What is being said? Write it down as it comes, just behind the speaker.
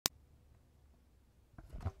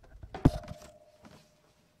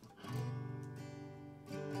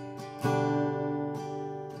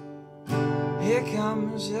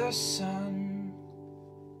comes the sun,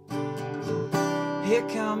 here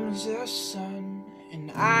comes the sun,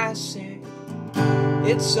 and I say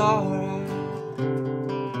it's alright.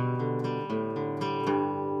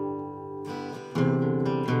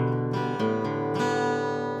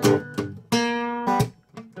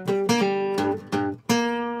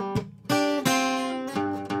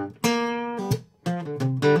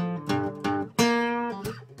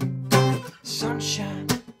 Sunshine,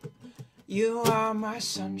 you are my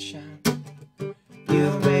sunshine.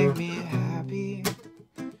 You make me happy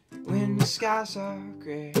when the skies are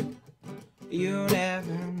gray. You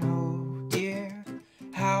never know, dear,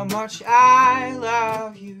 how much I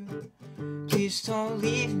love you. Please don't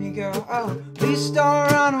leave me, girl. Oh, please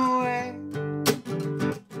don't run away.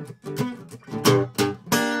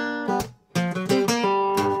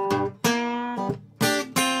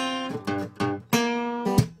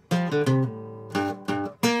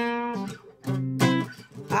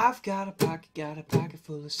 I've got a pocket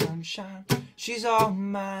full of sunshine. She's all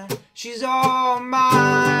mine, she's all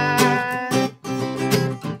mine.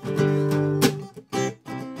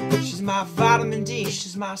 She's my vitamin D,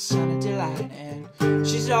 she's my sunny delight, and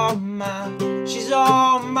she's all mine, she's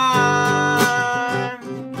all mine.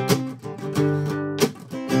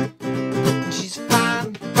 She's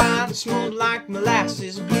fine, fine, smooth like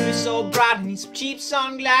molasses, beauty so bright, I need some cheap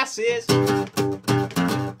sunglasses.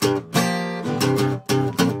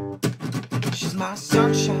 She's my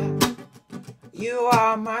sunshine, you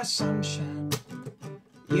are my sunshine.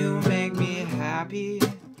 You make me happy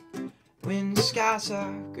when the skies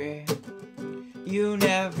are gray. You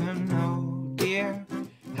never know, dear,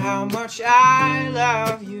 how much I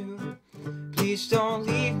love you. Please don't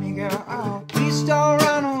leave me, girl. Oh, please don't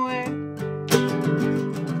run away.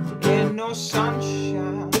 Ain't no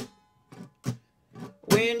sunshine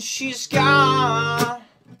when she's gone,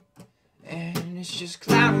 and it's just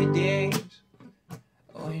cloudy days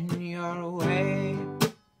when you're away.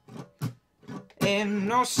 Ain't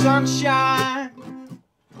no sunshine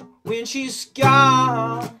when she's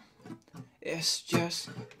gone. It's just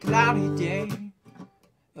cloudy day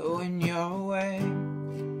when you're away.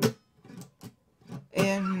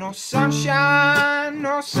 Ain't no sunshine,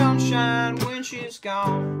 no sunshine when she's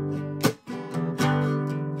gone.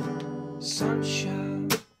 Sunshine,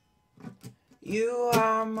 you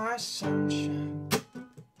are my sunshine.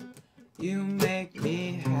 You make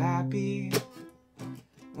me happy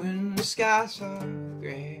when the skies are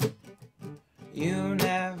gray. You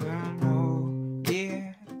never know,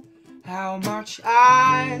 dear, how much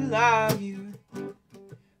I love you.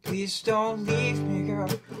 Please don't leave me, girl.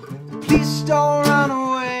 Please don't run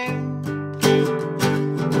away.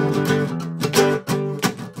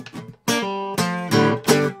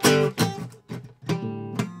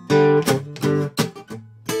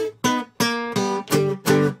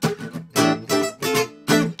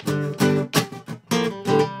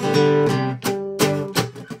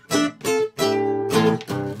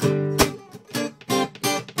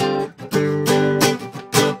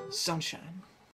 Sunshine.